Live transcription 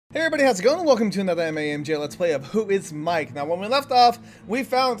Hey everybody, how's it going? Welcome to another MAMJ Let's Play of Who is Mike. Now, when we left off, we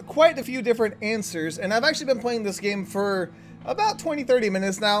found quite a few different answers, and I've actually been playing this game for about 20-30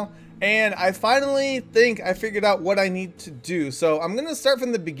 minutes now, and I finally think I figured out what I need to do. So I'm going to start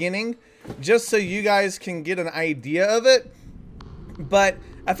from the beginning, just so you guys can get an idea of it. But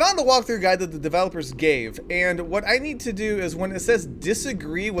I found the walkthrough guide that the developers gave, and what I need to do is when it says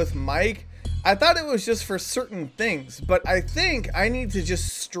disagree with Mike, I thought it was just for certain things, but I think I need to just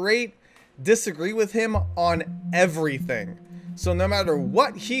straight disagree with him on everything. So no matter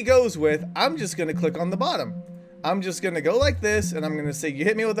what he goes with, I'm just going to click on the bottom. I'm just going to go like this, and I'm going to say, you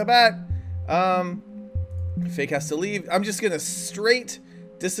hit me with a bat. Fake has to leave. I'm just going to straight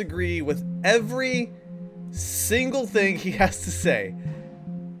disagree with every single thing he has to say.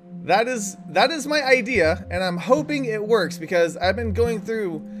 That is my idea, and I'm hoping it works because I've been going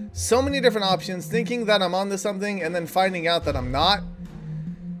through so many different options, thinking that I'm onto something and then finding out that I'm not.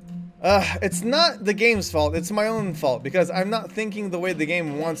 It's not the game's fault, it's my own fault because I'm not thinking the way the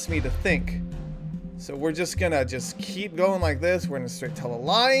game wants me to think. So we're just gonna keep going like this. We're gonna straight tell a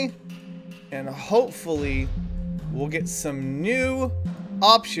lie, and hopefully we'll get some new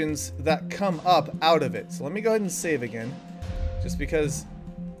options that come up out of it. So let me go ahead and save again, just because.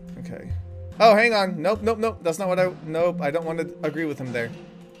 Okay. Oh, hang on. Nope. That's not what nope, I don't want to agree with him there.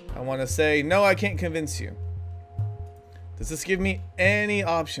 I want to say, no, I can't convince you. Does this give me any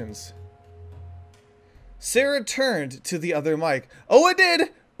options? Sarah turned to the other Mike. Oh, it did!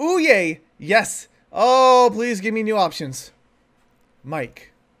 Ooh, yay! Yes! Oh, please give me new options.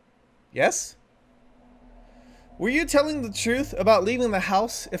 Mike. Yes? Were you telling the truth about leaving the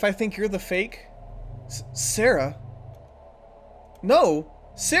house if I think you're the fake? Sarah? No,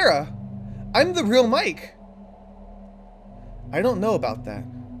 Sarah. I'm the real Mike. I don't know about that.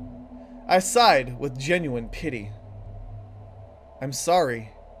 I sighed with genuine pity. I'm sorry.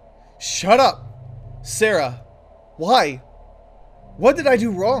 Shut up! Sarah, why? What did I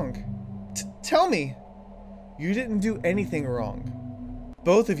do wrong? Tell me. You didn't do anything wrong.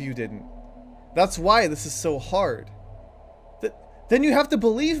 Both of you didn't. That's why this is so hard. Then you have to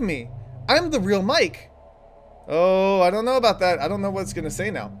believe me. I'm the real Mike. Oh, I don't know about that. I don't know what it's gonna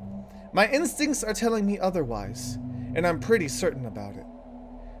say now. My instincts are telling me otherwise, and I'm pretty certain about it.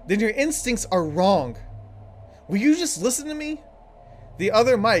 Then your instincts are wrong. Will you just listen to me? The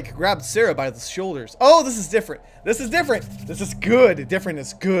other Mike grabbed Sarah by the shoulders. Oh, this is different. This is different. This is good. Different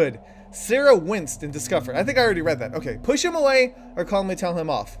is good. Sarah winced in discomfort. I think I already read that. Okay, push him away or calmly tell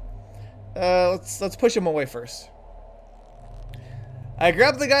him off. Let's push him away first. I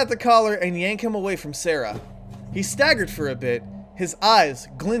grabbed the guy at the collar and yanked him away from Sarah. He staggered for a bit. His eyes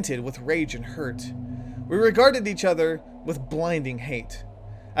glinted with rage and hurt. We regarded each other with blinding hate.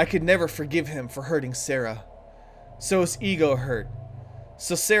 I could never forgive him for hurting Sarah. So his ego hurt.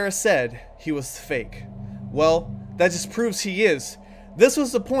 So Sarah said he was fake. Well, that just proves he is. This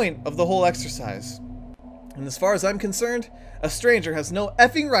was the point of the whole exercise. And as far as I'm concerned, a stranger has no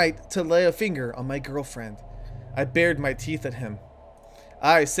effing right to lay a finger on my girlfriend. I bared my teeth at him.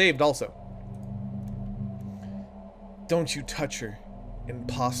 I saved also. Don't you touch her,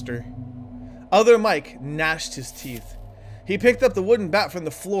 imposter. Other Mike gnashed his teeth. He picked up the wooden bat from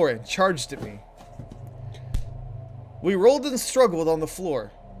the floor and charged at me. We rolled and struggled on the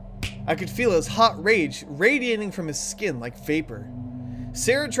floor. I could feel his hot rage radiating from his skin like vapor.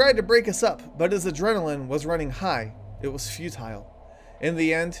 Sarah tried to break us up, but his adrenaline was running high. It was futile. In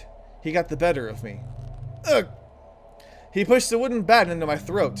the end, he got the better of me. Ugh! He pushed the wooden bat into my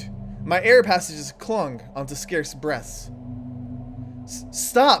throat. My air passages clung onto scarce breaths.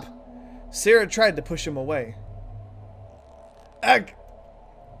 Stop! Sarah tried to push him away. Ugh!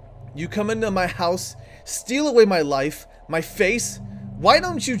 You come into my house, steal away my life, my face. Why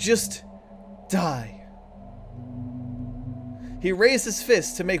don't you just die? He raised his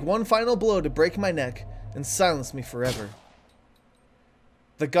fist to make one final blow to break my neck and silence me forever.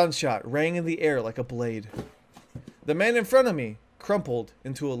 The gunshot rang in the air like a blade. The man in front of me crumpled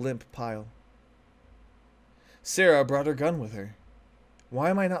into a limp pile. Sarah brought her gun with her.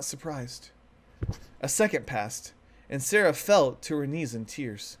 Why am I not surprised? A second passed, and Sarah fell to her knees in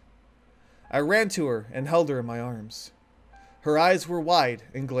tears. I ran to her and held her in my arms. Her eyes were wide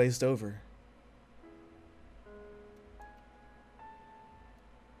and glazed over.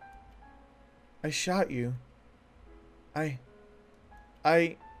 I shot you. I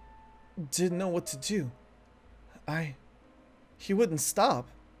didn't know what to do. He wouldn't stop.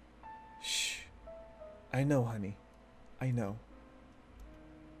 Shh. I know, honey. I know.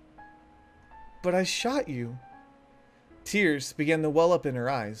 But I shot you. Tears began to well up in her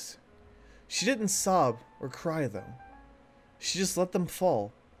eyes. She didn't sob or cry, though. She just let them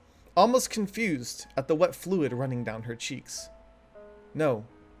fall, almost confused at the wet fluid running down her cheeks. No,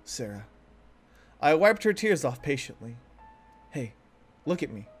 Sarah. I wiped her tears off patiently. Hey, look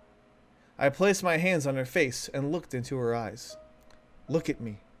at me. I placed my hands on her face and looked into her eyes. Look at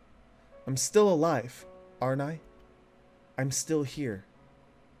me. I'm still alive, aren't I? I'm still here.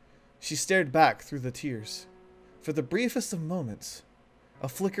 She stared back through the tears. For the briefest of moments, a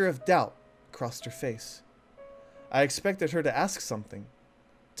flicker of doubt crossed her face. I expected her to ask something,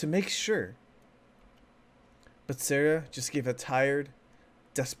 to make sure. But Sarah just gave a tired,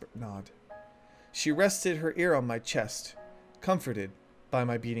 desperate nod. She rested her ear on my chest, comforted by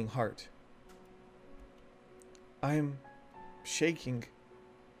my beating heart. I'm shaking.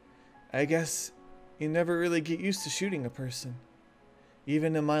 I guess you never really get used to shooting a person,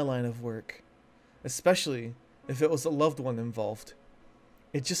 even in my line of work, especially if it was a loved one involved.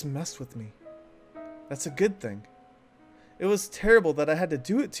 It just messed with me. That's a good thing. It was terrible that I had to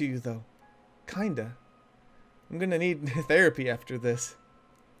do it to you, though. Kinda. I'm gonna need therapy after this.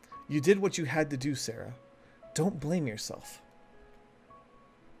 You did what you had to do, Sarah. Don't blame yourself.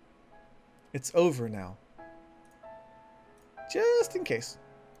 It's over now. Just in case.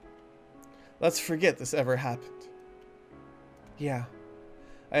 Let's forget this ever happened. Yeah.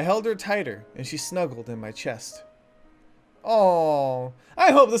 I held her tighter, and she snuggled in my chest. Oh,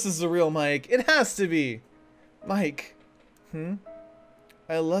 I hope this is the real Mike. It has to be. Mike.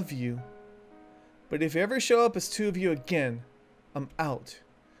 I love you. But if you ever show up as two of you again, I'm out.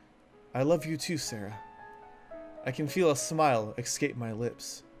 I love you too, Sarah. I can feel a smile escape my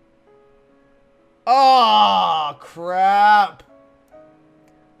lips. Ah, crap.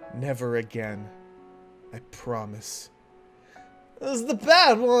 Never again. I promise. This is the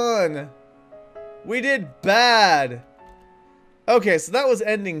bad one. We did bad. Okay, so that was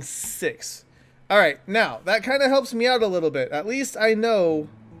ending 6. Alright, now, that kind of helps me out a little bit. At least I know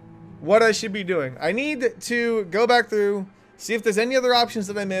what I should be doing. I need to go back through, see if there's any other options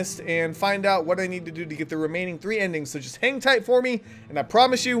that I missed, and find out what I need to do to get the remaining 3 endings. So just hang tight for me, and I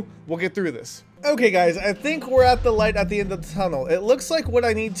promise you, we'll get through this. Okay, guys, I think we're at the light at the end of the tunnel. It looks like what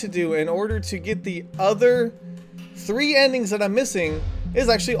I need to do in order to get the other 3 endings that I'm missing is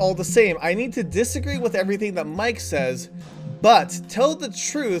actually all the same. I need to disagree with everything that Mike says, but tell the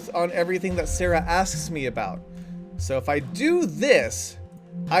truth on everything that Sarah asks me about. So if I do this,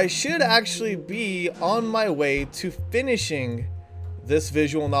 I should actually be on my way to finishing this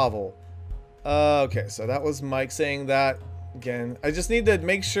visual novel. Okay, so that was Mike saying that. Again, I just need to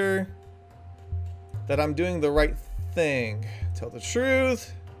make sure that I'm doing the right thing. Tell the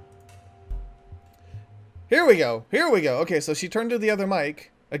truth. Here we go. Here we go. Okay, so she turned to the other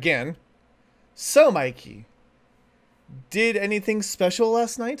Mike again. So, Mikey, did anything special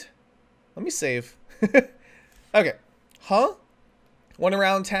last night? Let me save. Okay. Huh? Went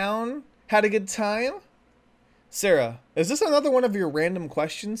around town? Had a good time? Sarah, is this another one of your random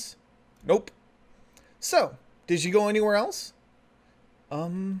questions? Nope. So, did you go anywhere else?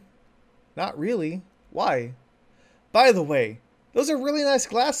 Not really. Why? By the way, those are really nice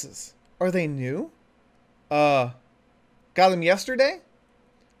glasses. Are they new? Got them yesterday?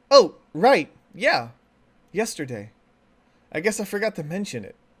 Oh, right. Yeah. Yesterday. I guess I forgot to mention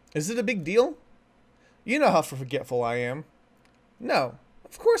it. Is it a big deal? You know how forgetful I am. No,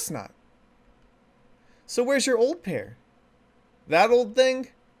 of course not. So where's your old pair? That old thing?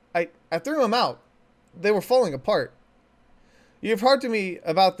 I threw them out. They were falling apart. You've heard to me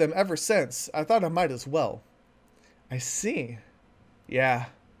about them ever since. I thought I might as well. I see. Yeah.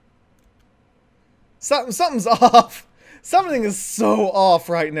 Something's off. Something is so off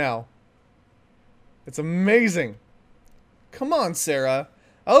right now. It's amazing. Come on, Sarah.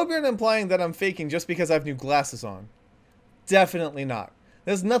 I hope you're not implying that I'm faking just because I have new glasses on. Definitely not.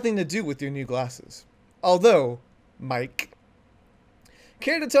 It has nothing to do with your new glasses. Although, Mike,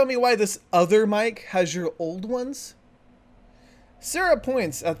 care to tell me why this other Mike has your old ones? Sarah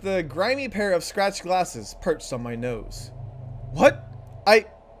points at the grimy pair of scratched glasses perched on my nose. What? I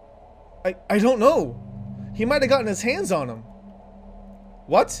don't know. He might have gotten his hands on them.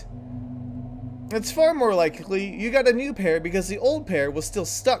 What? It's far more likely you got a new pair because the old pair was still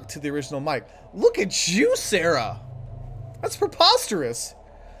stuck to the original Mike. Look at you, Sarah! That's preposterous.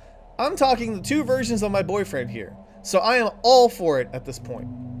 I'm talking the 2 versions of my boyfriend here, so I am all for it at this point.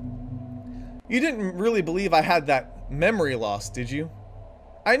 You didn't really believe I had that memory loss, did you?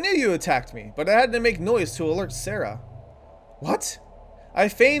 I knew you attacked me, but I had to make noise to alert Sarah. What? I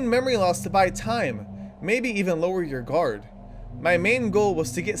feigned memory loss to buy time, maybe even lower your guard. My main goal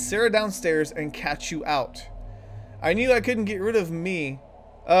was to get Sarah downstairs and catch you out. I knew I couldn't get rid of me.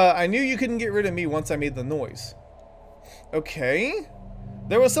 I knew you couldn't get rid of me once I made the noise. Okay.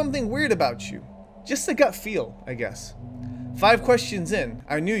 There was something weird about you. Just a gut feel, I guess. 5 questions in,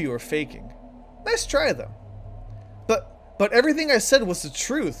 I knew you were faking. Nice try, though. But everything I said was the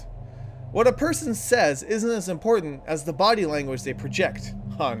truth. What a person says isn't as important as the body language they project,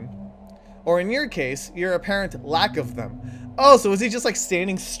 hun. Or in your case, your apparent lack of them. Oh, so is he just like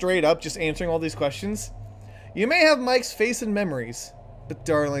standing straight up, just answering all these questions? You may have Mike's face and memories, but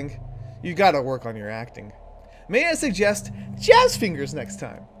darling, you gotta work on your acting. May I suggest jazz fingers next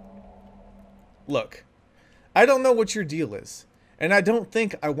time? Look, I don't know what your deal is, and I don't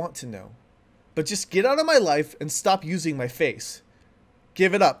think I want to know. But just get out of my life and stop using my face.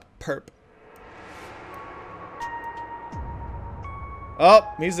 Give it up, perp. Oh,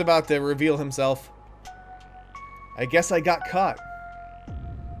 he's about to reveal himself. I guess I got caught.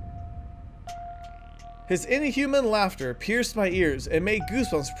 His inhuman laughter pierced my ears and made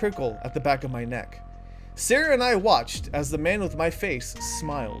goosebumps prickle at the back of my neck. Sarah and I watched as the man with my face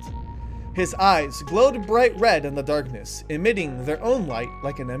smiled. His eyes glowed bright red in the darkness, emitting their own light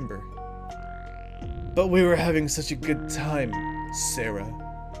like an ember. But we were having such a good time, Sarah.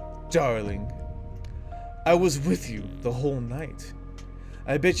 Darling. I was with you the whole night.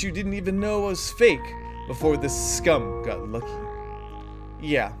 I bet you didn't even know I was fake before this scum got lucky.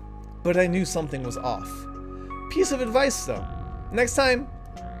 Yeah, but I knew something was off. Piece of advice though. Next time,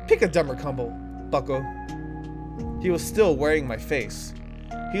 pick a dumber combo, bucko. He was still wearing my face.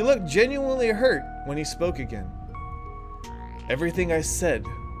 He looked genuinely hurt when he spoke again. Everything I said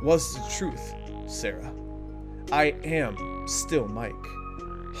was the truth, Sarah. I am still Mike.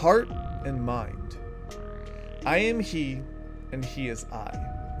 Heart and mind. I am he, and he is I.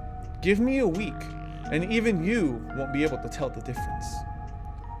 Give me a week, and even you won't be able to tell the difference.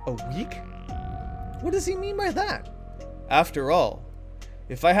 A week? What does he mean by that? After all,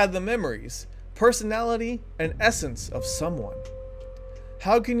 if I had the memories, personality, and essence of someone,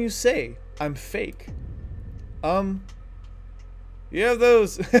 how can you say I'm fake? You have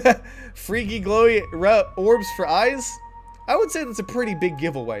those freaky glowy orbs for eyes? I would say that's a pretty big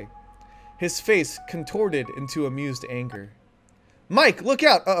giveaway. His face contorted into amused anger. Mike, look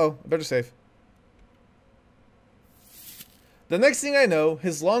out! Uh-oh, I better save. The next thing I know,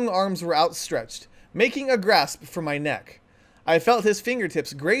 his long arms were outstretched, making a grasp for my neck. I felt his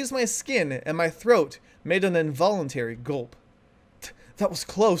fingertips graze my skin and my throat made an involuntary gulp. That was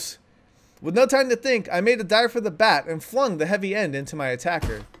close. With no time to think, I made a dive for the bat and flung the heavy end into my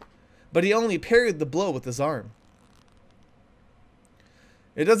attacker. But he only parried the blow with his arm.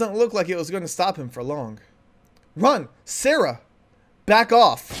 It doesn't look like it was going to stop him for long. Run! Sarah! Back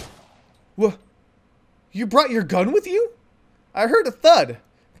off! You brought your gun with you? I heard a thud.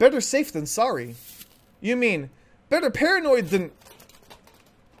 Better safe than sorry. You mean, better paranoid than...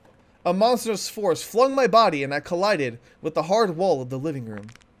 A monstrous force flung my body and I collided with the hard wall of the living room.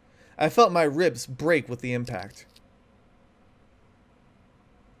 I felt my ribs break with the impact.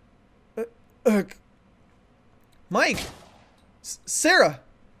 Mike! Sarah!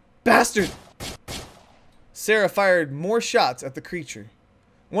 Bastard! Sarah fired more shots at the creature.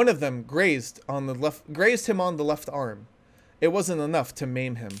 One of them grazed him on the left arm. It wasn't enough to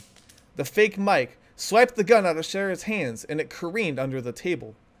maim him. The fake Mike swiped the gun out of Sarah's hands and it careened under the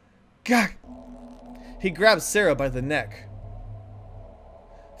table. Gah! He grabbed Sarah by the neck.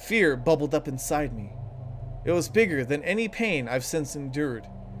 Fear bubbled up inside me. It was bigger than any pain I've since endured.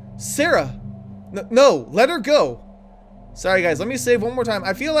 Sarah! No, let her go! Sorry guys, let me save one more time.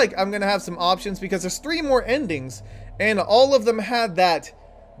 I feel like I'm gonna have some options because there's 3 more endings and all of them had that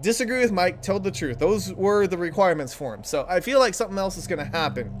disagree with Mike, tell the truth. Those were the requirements for him. So I feel like something else is gonna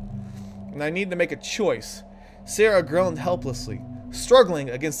happen. And I need to make a choice. Sarah groaned helplessly, struggling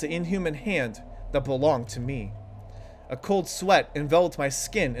against the inhuman hand that belonged to me. A cold sweat enveloped my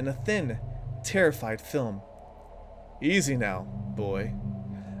skin in a thin, terrified film. Easy now, boy.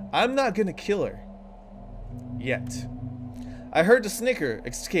 I'm not gonna kill her. Yet. I heard a snicker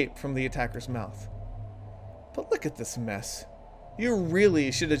escape from the attacker's mouth. But look at this mess. You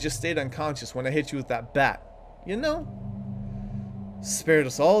really should have just stayed unconscious when I hit you with that bat. You know? Spared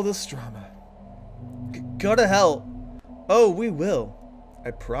us all this drama. Go to hell. Oh, we will.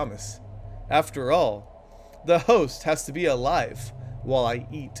 I promise. After all, the host has to be alive while I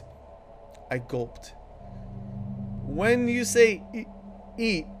eat. I gulped. When you say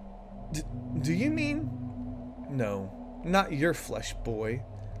eat, do you mean? No, not your flesh, boy.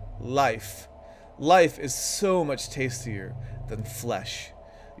 Life. Life is so much tastier than flesh.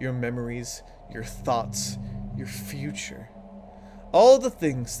 Your memories, your thoughts, your future. All the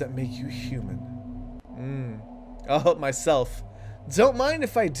things that make you human. I'll help myself. Don't mind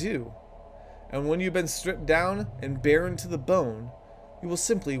if I do. And when you've been stripped down and barren to the bone, you will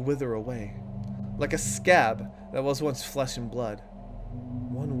simply wither away, like a scab that was once flesh and blood.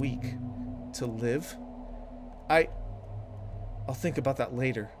 1 week to live? I'll think about that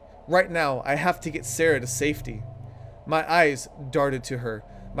later. Right now, I have to get Sarah to safety. My eyes darted to her.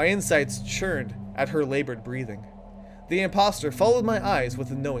 My insides churned at her labored breathing. The imposter followed my eyes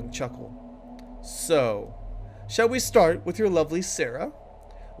with a knowing chuckle. So, shall we start with your lovely Sarah?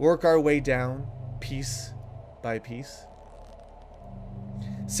 Work our way down, piece by piece?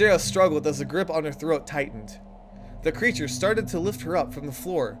 Sarah struggled as the grip on her throat tightened. The creature started to lift her up from the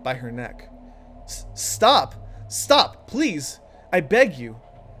floor by her neck. Stop! Stop! Please! I beg you!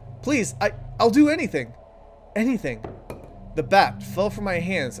 Please, I'll do anything! Anything! The bat fell from my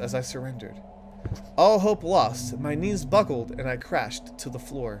hands as I surrendered. All hope lost, my knees buckled and I crashed to the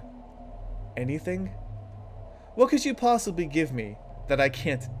floor. Anything? What could you possibly give me that I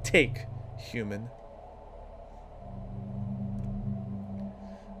can't take, human?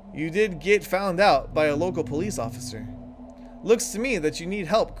 You did get found out by a local police officer. Looks to me that you need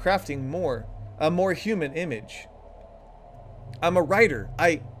help crafting a more human image. I'm a writer.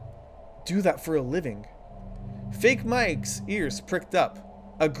 I do that for a living. Fake Mike's ears pricked up.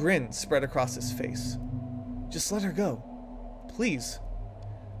 A grin spread across his face. Just let her go. Please.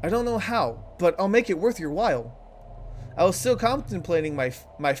 I don't know how, but I'll make it worth your while. I was still contemplating my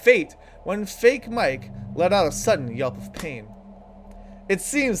fate when Fake Mike let out a sudden yelp of pain. It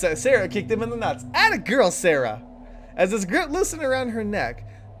seems that Sarah kicked him in the nuts. Atta girl, Sarah! As his grip loosened around her neck,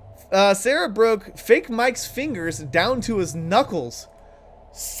 Sarah broke Fake Mike's fingers down to his knuckles.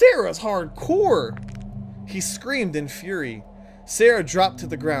 Sarah's hardcore! He screamed in fury. Sarah dropped to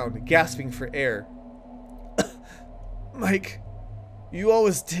the ground, gasping for air. Mike, you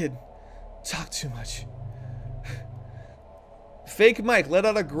always did talk too much. Fake Mike let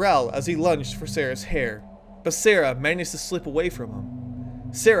out a growl as he lunged for Sarah's hair, but Sarah managed to slip away from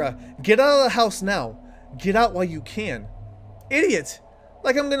him. Sarah, get out of the house now. Get out while you can. Idiot!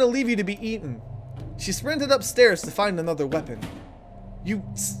 Like I'm gonna leave you to be eaten. She sprinted upstairs to find another weapon. You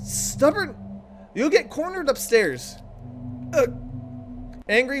stubborn... You'll get cornered upstairs.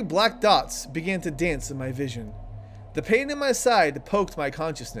 Angry black dots began to dance in my vision. The pain in my side poked my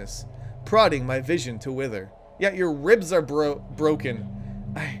consciousness, prodding my vision to wither. Yet your ribs are broken.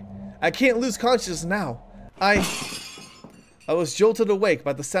 I can't lose consciousness now. I was jolted awake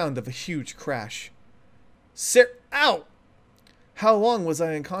by the sound of a huge crash. Ow! How long was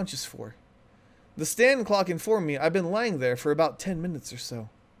I unconscious for? The stand clock informed me I'd been lying there for about 10 minutes or so.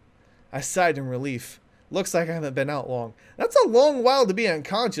 I sighed in relief. Looks like I haven't been out long. That's a long while to be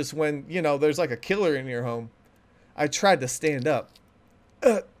unconscious when, you know, there's like a killer in your home. I tried to stand up.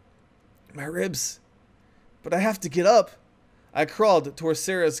 My ribs. But I have to get up. I crawled towards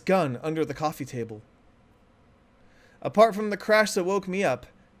Sarah's gun under the coffee table. Apart from the crash that woke me up,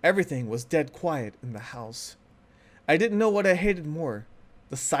 everything was dead quiet in the house. I didn't know what I hated more,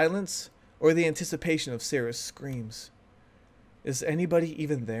 the silence or the anticipation of Sarah's screams. Is anybody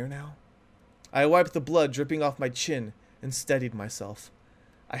even there now? I wiped the blood dripping off my chin and steadied myself.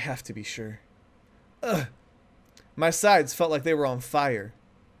 I have to be sure. My sides felt like they were on fire.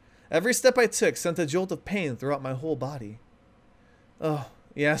 Every step I took sent a jolt of pain throughout my whole body. Oh,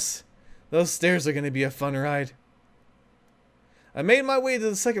 yes, those stairs are going to be a fun ride. I made my way to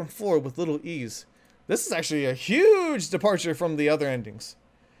the second floor with little ease. This is actually a huge departure from the other endings.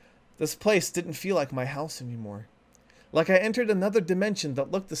 This place didn't feel like my house anymore. Like I entered another dimension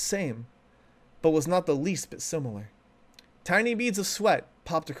that looked the same, but was not the least bit similar. Tiny beads of sweat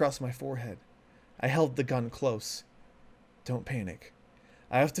popped across my forehead. I held the gun close. Don't panic.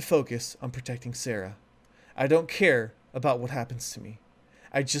 I have to focus on protecting Sarah. I don't care about what happens to me.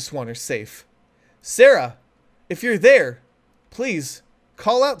 I just want her safe. Sarah, if you're there, please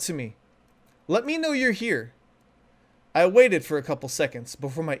call out to me. Let me know you're here. I waited for a couple seconds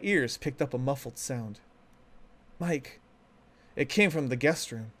before my ears picked up a muffled sound. Mike. It came from the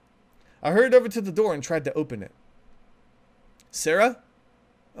guest room. I hurried over to the door and tried to open it. Sarah?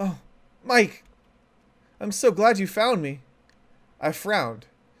 Oh, Mike. I'm so glad you found me. I frowned.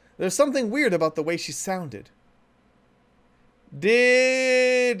 There's something weird about the way she sounded.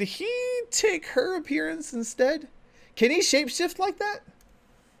 Did he take her appearance instead? Can he shapeshift like that?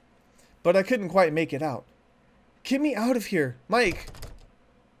 But I couldn't quite make it out. Get me out of here, Mike.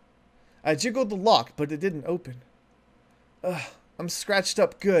 I jiggled the lock, but it didn't open. I'm scratched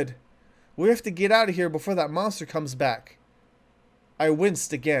up good. We have to get out of here before that monster comes back. I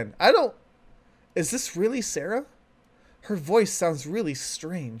winced again. Is this really Sarah? Her voice sounds really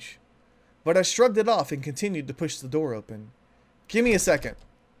strange. But I shrugged it off and continued to push the door open. Give me a second.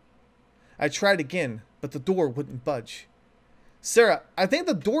 I tried again, but the door wouldn't budge. Sarah, I think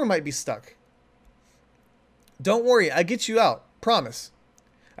the door might be stuck. Don't worry, I get you out. Promise.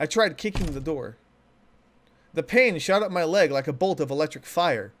 I tried kicking the door. The pain shot up my leg like a bolt of electric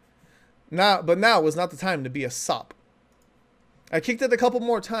fire. But now was not the time to be a sop. I kicked it a couple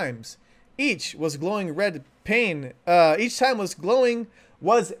more times. Each was glowing red pain. Each time was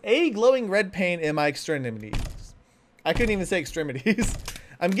a glowing red pain in my extremities. I couldn't even say extremities.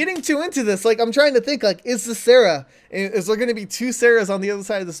 I'm getting too into this. Like, I'm trying to think, like, is this Sarah? Is there going to be two Sarahs on the other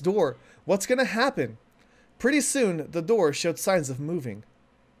side of this door? What's going to happen? Pretty soon, the door showed signs of moving.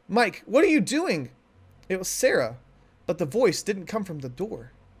 Mike, what are you doing? It was Sarah, but the voice didn't come from the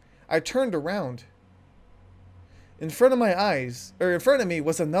door. I turned around. In front of me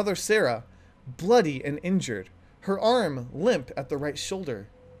was another Sarah, bloody and injured, her arm limp at the right shoulder.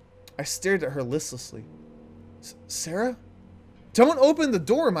 I stared at her listlessly. Sarah? Don't open the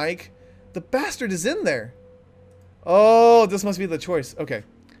door, Mike. The bastard is in there. Oh, this must be the choice. Okay.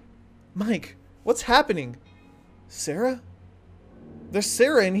 Mike, what's happening? Sarah? There's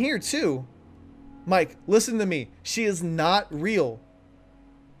Sarah in here, too. Mike, listen to me. She is not real.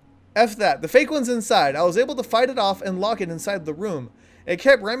 F that. The fake one's inside. I was able to fight it off and lock it inside the room. It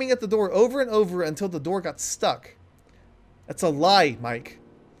kept ramming at the door over and over until the door got stuck. That's a lie, Mike.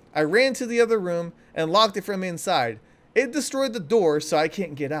 I ran to the other room and locked it from inside. It destroyed the door, so I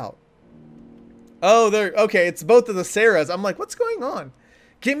can't get out. Oh, okay, it's both of the Sarahs. I'm like, what's going on?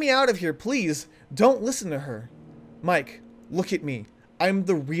 Get me out of here, please. Don't listen to her. Mike, look at me. I'm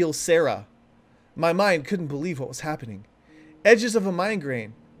the real Sarah. My mind couldn't believe what was happening. Edges of a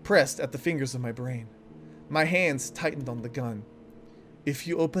migraine pressed at the fingers of my brain. My hands tightened on the gun. If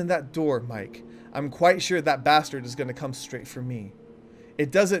you open that door, Mike, I'm quite sure that bastard is going to come straight for me. It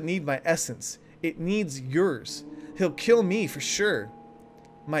doesn't need my essence. It needs yours. He'll kill me for sure.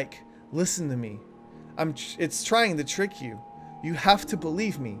 Mike, listen to me. It's trying to trick you. You have to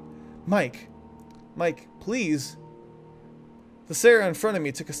believe me. Mike, please. The Sarah in front of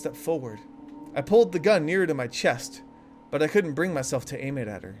me took a step forward. I pulled the gun nearer to my chest, but I couldn't bring myself to aim it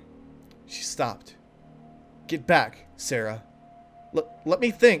at her. She stopped. Get back, Sarah. Let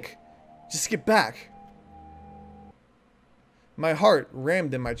me think. Just get back. My heart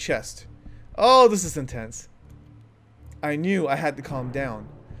rammed in my chest. Oh, this is intense. I knew I had to calm down.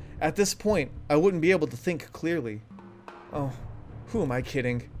 At this point, I wouldn't be able to think clearly. Oh, who am I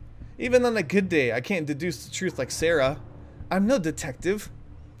kidding? Even on a good day, I can't deduce the truth like Sarah. I'm no detective.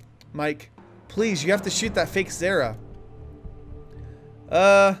 Mike, please, you have to shoot that fake Sarah.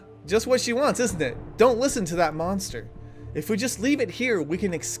 Just what she wants, isn't it? Don't listen to that monster. If we just leave it here, we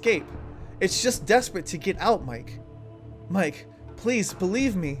can escape. It's just desperate to get out, Mike. Mike, please,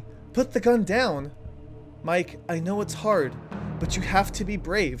 believe me. Put the gun down. Mike, I know it's hard, but you have to be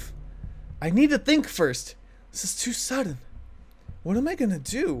brave. I need to think first. This is too sudden. What am I gonna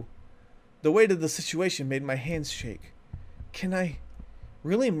do? The weight of the situation made my hands shake. Can I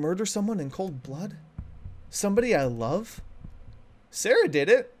really murder someone in cold blood? Somebody I love? Sarah did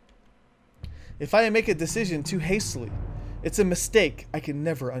it. If I make a decision too hastily, it's a mistake I can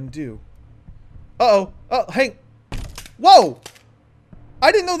never undo. Uh-oh. Oh, hang. Whoa!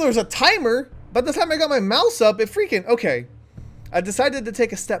 I didn't know there was a timer. By the time I got my mouse up, it freaking... Okay. I decided to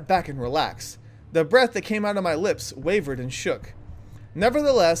take a step back and relax. The breath that came out of my lips wavered and shook.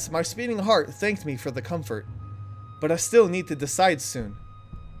 Nevertheless, my speeding heart thanked me for the comfort. But I still need to decide soon.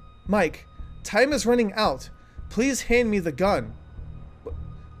 Mike, time is running out. Please hand me the gun.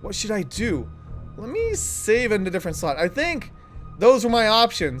 What should I do? Let me save in a different slot. I think those were my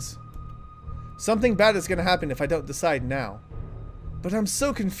options. Something bad is going to happen if I don't decide now. But I'm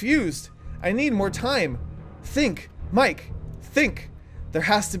so confused. I need more time. Think, Mike, think. There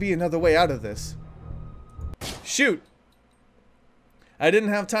has to be another way out of this. Shoot. I didn't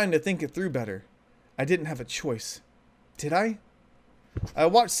have time to think it through better. I didn't have a choice. Did I? I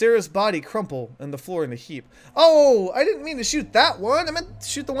watched Sarah's body crumple on the floor in a heap. Oh, I didn't mean to shoot that one. I meant to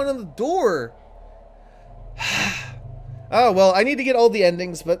shoot the one on the door. Oh, well, I need to get all the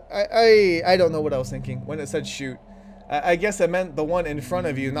endings, but I don't know what I was thinking when it said shoot. I guess I meant the one in front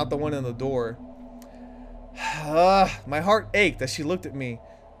of you, not the one in the door. My heart ached as she looked at me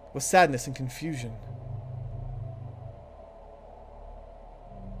with sadness and confusion.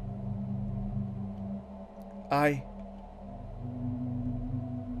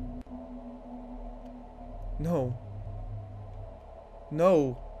 No.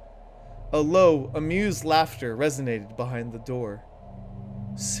 No. A low, amused laughter resonated behind the door.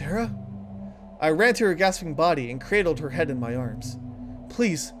 Sarah? I ran to her gasping body and cradled her head in my arms.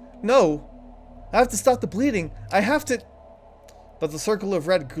 Please, no! I have to stop the bleeding! I have to... But the circle of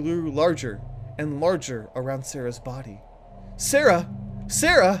red grew larger and larger around Sarah's body. Sarah!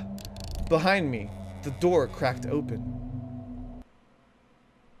 Sarah! Behind me, the door cracked open.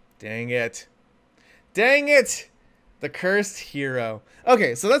 Dang it. Dang it! The cursed hero.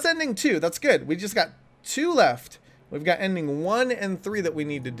 Okay, so that's ending 2. That's good. We just got 2 left. We've got ending 1 and 3 that we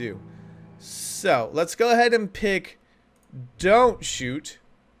need to do. So, let's go ahead and pick don't shoot.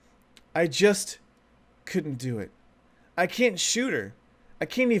 I just couldn't do it. I can't shoot her. I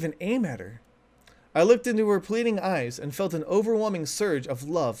can't even aim at her. I looked into her pleading eyes and felt an overwhelming surge of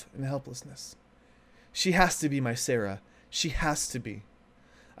love and helplessness. She has to be my Sarah. She has to be.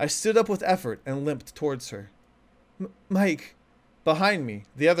 I stood up with effort and limped towards her. Mike. Behind me,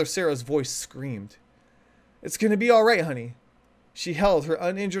 the other Sarah's voice screamed. It's gonna be all right, honey. She held her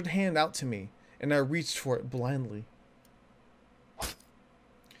uninjured hand out to me, and I reached for it blindly.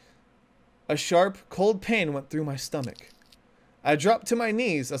 A sharp, cold pain went through my stomach. I dropped to my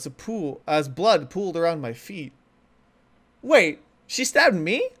knees as blood pooled around my feet. Wait, she stabbed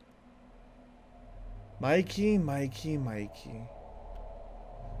me? Mikey, Mikey, Mikey.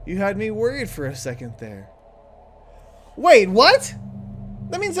 You had me worried for a second there. Wait, what?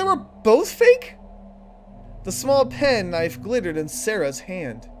 That means they were both fake? The small pen knife glittered in Sarah's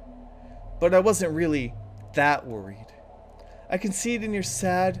hand. But I wasn't really that worried. I can see it in your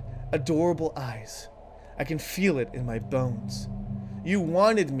sad, adorable eyes. I can feel it in my bones. You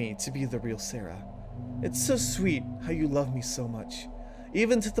wanted me to be the real Sarah. It's so sweet how you love me so much,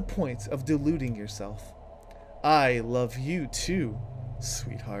 even to the point of deluding yourself. I love you too,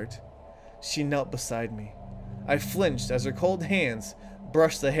 sweetheart. She knelt beside me. I flinched as her cold hands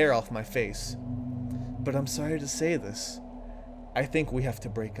brushed the hair off my face. But I'm sorry to say this. I think we have to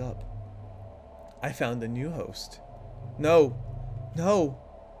break up. I found a new host. No. No.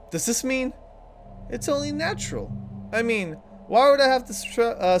 Does this mean? It's only natural. I mean, why would I have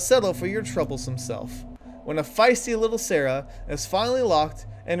to settle for your troublesome self when a feisty little Sarah is finally locked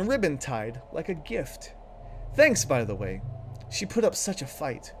and ribbon tied like a gift? Thanks, by the way. She put up such a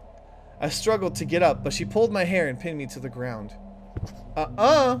fight. I struggled to get up, but she pulled my hair and pinned me to the ground.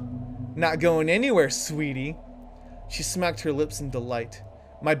 Not going anywhere, sweetie. She smacked her lips in delight.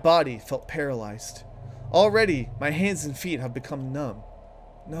 My body felt paralyzed. Already, my hands and feet have become numb.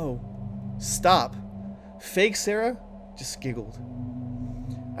 No. Stop. Fake Sarah just giggled.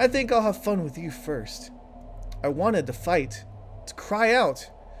 I think I'll have fun with you first. I wanted to fight, to cry out,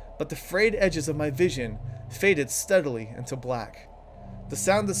 but the frayed edges of my vision faded steadily into black. The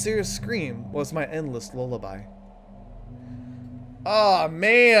sound of Sarah's scream was my endless lullaby. Ah,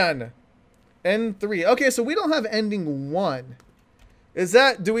 man! End 3. Okay, so we don't have ending 1. Is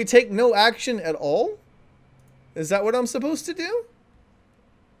that, do we take no action at all? Is that what I'm supposed to do?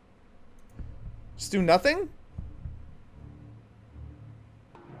 Just do nothing?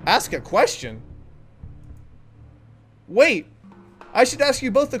 Ask a question? Wait! I should ask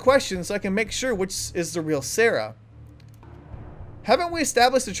you both the questions so I can make sure which is the real Sarah. Haven't we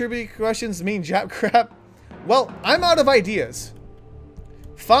established the trivia questions mean jap crap? Well, I'm out of ideas.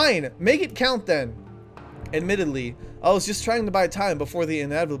 Fine, make it count then. Admittedly, I was just trying to buy time before the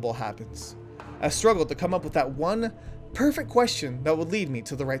inevitable happens. I struggled to come up with that one perfect question that would lead me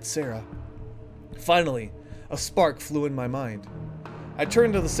to the right Sarah. Finally, a spark flew in my mind. I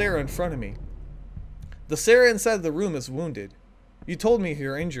turned to the Sarah in front of me. The Sarah inside the room is wounded. You told me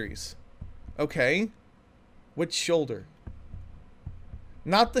your injuries. Okay. Which shoulder?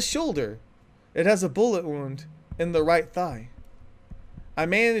 Not the shoulder. It has a bullet wound in the right thigh. I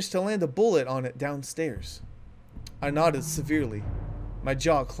managed to land a bullet on it downstairs. I nodded severely. My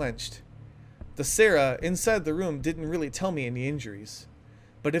jaw clenched. The Sarah inside the room didn't really tell me any injuries.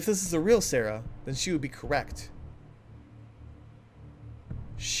 But if this is the real Sarah, then she would be correct.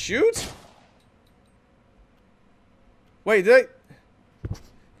 Shoot? Wait, did I...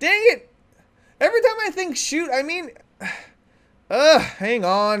 Dang it! Every time I think shoot, I mean... hang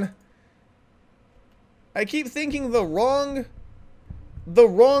on. I keep thinking the wrong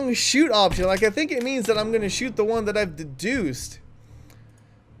shoot option. Like, I think it means that I'm going to shoot the one that I've deduced.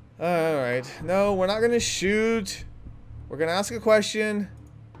 Alright. No, we're not going to shoot. We're going to ask a question.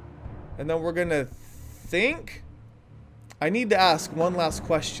 And then we're going to think. I need to ask one last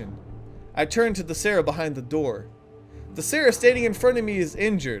question. I turned to the Sarah behind the door. The Sarah standing in front of me is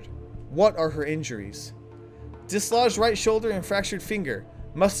injured. What are her injuries? Dislodged right shoulder and fractured finger.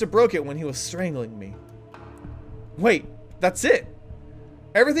 Must have broke it when he was strangling me. Wait, that's it.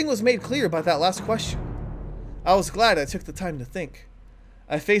 Everything was made clear by that last question. I was glad I took the time to think.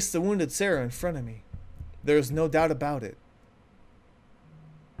 I faced the wounded Sarah in front of me. There was no doubt about it.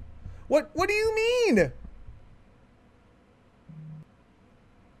 What do you mean?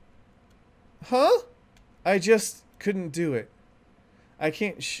 Huh? I just couldn't do it. I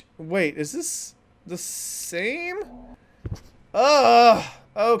can't wait, is this the same?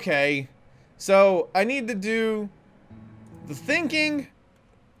 Okay. So, I need to do the thinking.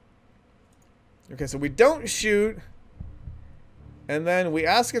 Okay, so we don't shoot. And then we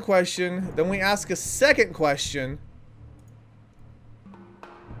ask a question. Then we ask a second question.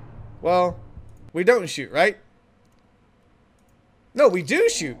 Well, we don't shoot, right? No, we do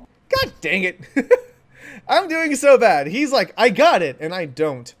shoot. God dang it. I'm doing so bad. He's like, I got it, and I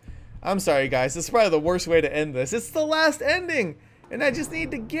don't. I'm sorry, guys. This is probably the worst way to end this. It's the last ending, and I just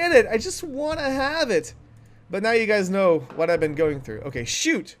need to get it. I just want to have it. But now you guys know what I've been going through. Okay,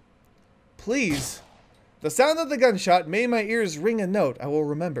 shoot. Please. The sound of the gunshot made my ears ring a note I will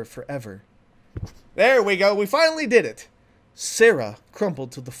remember forever. There we go. We finally did it. Sarah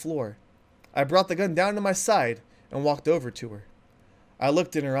crumpled to the floor. I brought the gun down to my side and walked over to her. I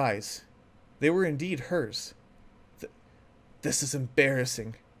looked in her eyes. They were indeed hers. This is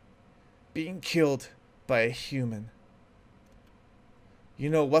embarrassing. Being killed by a human.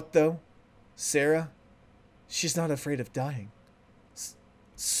 You know what, though? Sarah, she's not afraid of dying.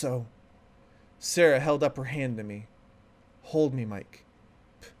 So, Sarah held up her hand to me. Hold me, Mike.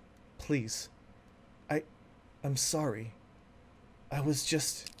 Please. I'm sorry. I was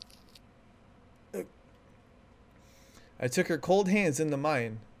just... I took her cold hands into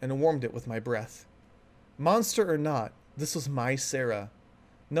mine and warmed it with my breath. Monster or not, this was my Sarah.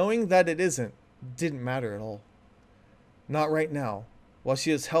 Knowing that it isn't didn't matter at all. Not right now, while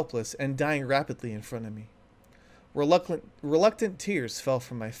she is helpless and dying rapidly in front of me. Reluctant tears fell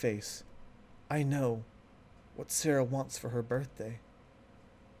from my face. I know what Sarah wants for her birthday.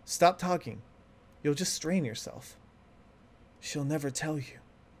 Stop talking. You'll just strain yourself. She'll never tell you,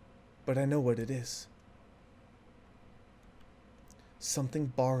 but I know what it is. Something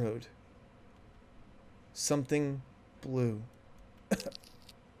borrowed. Something blue.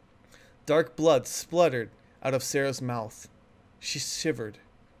 Dark blood spluttered out of Sarah's mouth. She shivered.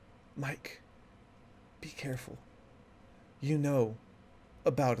 Mike, be careful. You know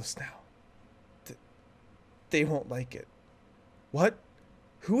about us now. They won't like it. What?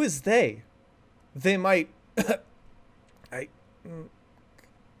 Who is they? They might...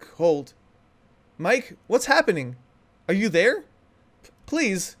 Cold. Mike, what's happening? Are you there?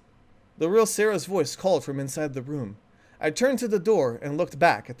 Please. The real Sarah's voice called from inside the room. I turned to the door and looked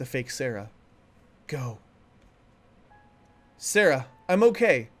back at the fake Sarah. Go. Sarah, I'm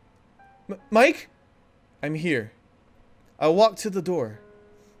okay. Mike? I'm here. I walked to the door.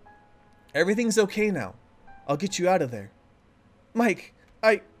 Everything's okay now. I'll get you out of there. Mike,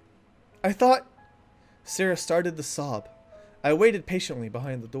 I thought... Sarah started to sob. I waited patiently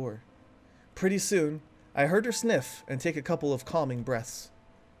behind the door. Pretty soon, I heard her sniff and take a couple of calming breaths.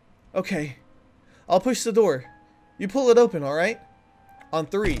 Okay. I'll push the door. You pull it open, alright? On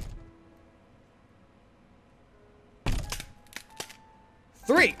 3.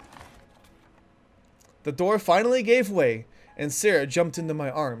 3! The door finally gave way, and Sarah jumped into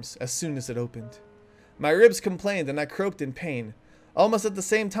my arms as soon as it opened. My ribs complained and I croaked in pain. Almost at the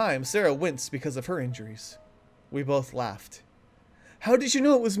same time, Sarah winced because of her injuries. We both laughed. How did you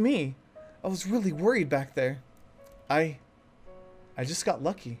know it was me? I was really worried back there. I just got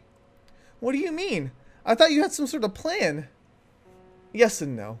lucky. What do you mean? I thought you had some sort of plan. Yes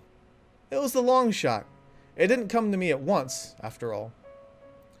and no. It was the long shot. It didn't come to me at once, after all.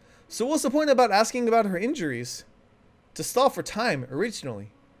 So what's the point about asking about her injuries? To stall for time,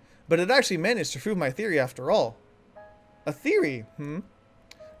 originally. But it actually managed to prove my theory after all. A theory,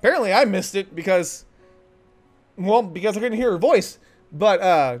 Apparently I missed it because... Well, because I couldn't hear her voice.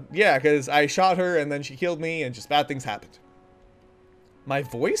 But, yeah, because I shot her and then she killed me and just bad things happened. My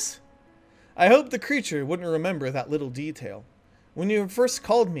voice? I hoped the creature wouldn't remember that little detail. When you first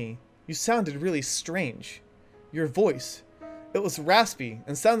called me, you sounded really strange. Your voice. It was raspy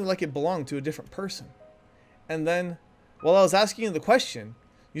and sounded like it belonged to a different person. And then, while I was asking you the question,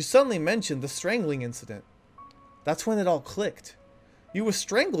 you suddenly mentioned the strangling incident. That's when it all clicked. You were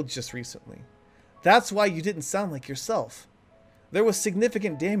strangled just recently. That's why you didn't sound like yourself. There was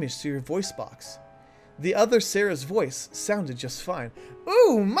significant damage to your voice box. The other Sarah's voice sounded just fine.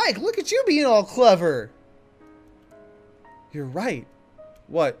 Ooh, Mike, look at you being all clever. You're right.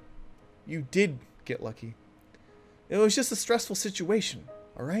 What? You did get lucky. It was just a stressful situation,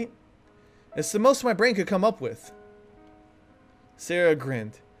 alright? It's the most my brain could come up with. Sarah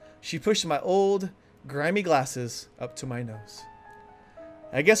grinned. She pushed my old, grimy glasses up to my nose.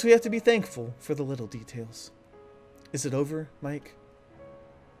 I guess we have to be thankful for the little details. Is it over, Mike?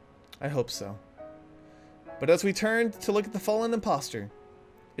 I hope so. But as we turned to look at the fallen imposter,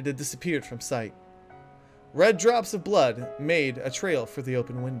 it had disappeared from sight. Red drops of blood made a trail for the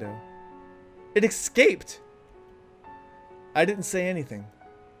open window. It escaped! I didn't say anything.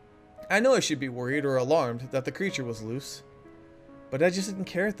 I know I should be worried or alarmed that the creature was loose, but I just didn't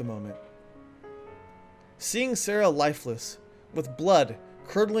care at the moment. Seeing Sarah lifeless, with blood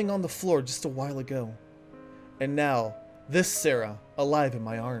curdling on the floor just a while ago, and now this Sarah alive in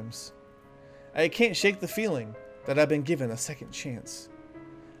my arms. I can't shake the feeling that I've been given a second chance.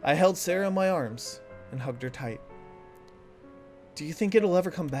 I held Sarah in my arms and hugged her tight. Do you think it'll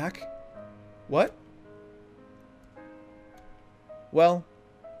ever come back? What? Well,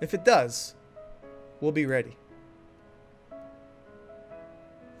 if it does, we'll be ready.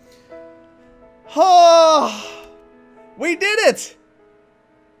 Oh, we did it!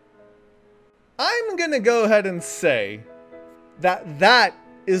 I'm gonna go ahead and say that that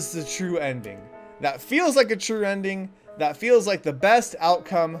is the true ending. That feels like a true ending. That feels like the best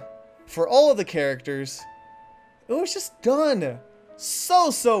outcome for all of the characters. It was just done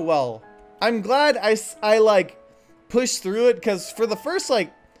so well. I'm glad I like pushed through it, because for the first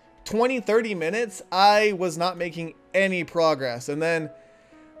like 20-30 minutes I was not making any progress, and then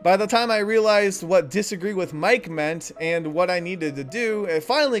by the time I realized what disagree with Mike meant and what I needed to do, it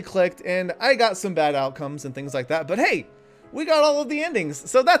finally clicked and I got some bad outcomes and things like that. But hey, we got all of the endings,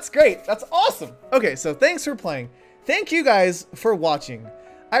 so that's great. That's awesome. Okay, so thanks for playing. Thank you guys for watching.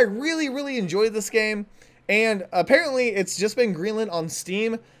 I really enjoyed this game, and apparently it's just been greenlit on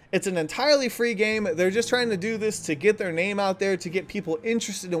Steam. It's an entirely free game. They're just trying to do this to get their name out there, to get people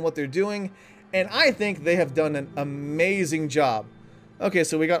interested in what they're doing, and I think they have done an amazing job. Okay,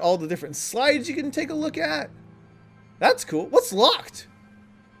 so we got all the different slides you can take a look at. That's cool. What's locked?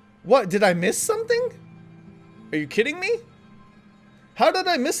 What, did I miss something? Are you kidding me? How did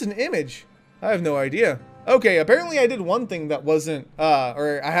I miss an image? I have no idea. Okay, apparently I did one thing that wasn't,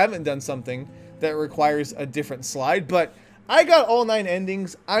 or I haven't done something that requires a different slide, but I got all 9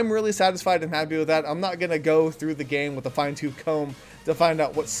 endings. I'm really satisfied and happy with that. I'm not gonna go through the game with a fine-tooth comb to find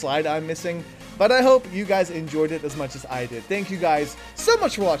out what slide I'm missing, but I hope you guys enjoyed it as much as I did. Thank you guys so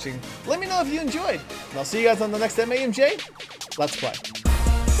much for watching. Let me know if you enjoyed, and I'll see you guys on the next MAMJ Let's Play.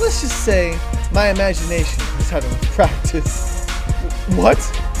 Let's just say my imagination is having practice. What?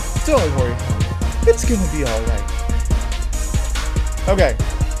 Don't worry, it's gonna be alright. Okay,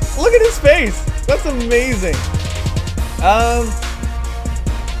 look at his face. That's amazing.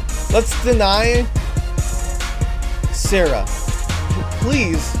 Let's deny Sarah.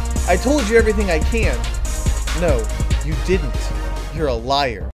 Please, I told you everything I can. No, you didn't. You're a liar.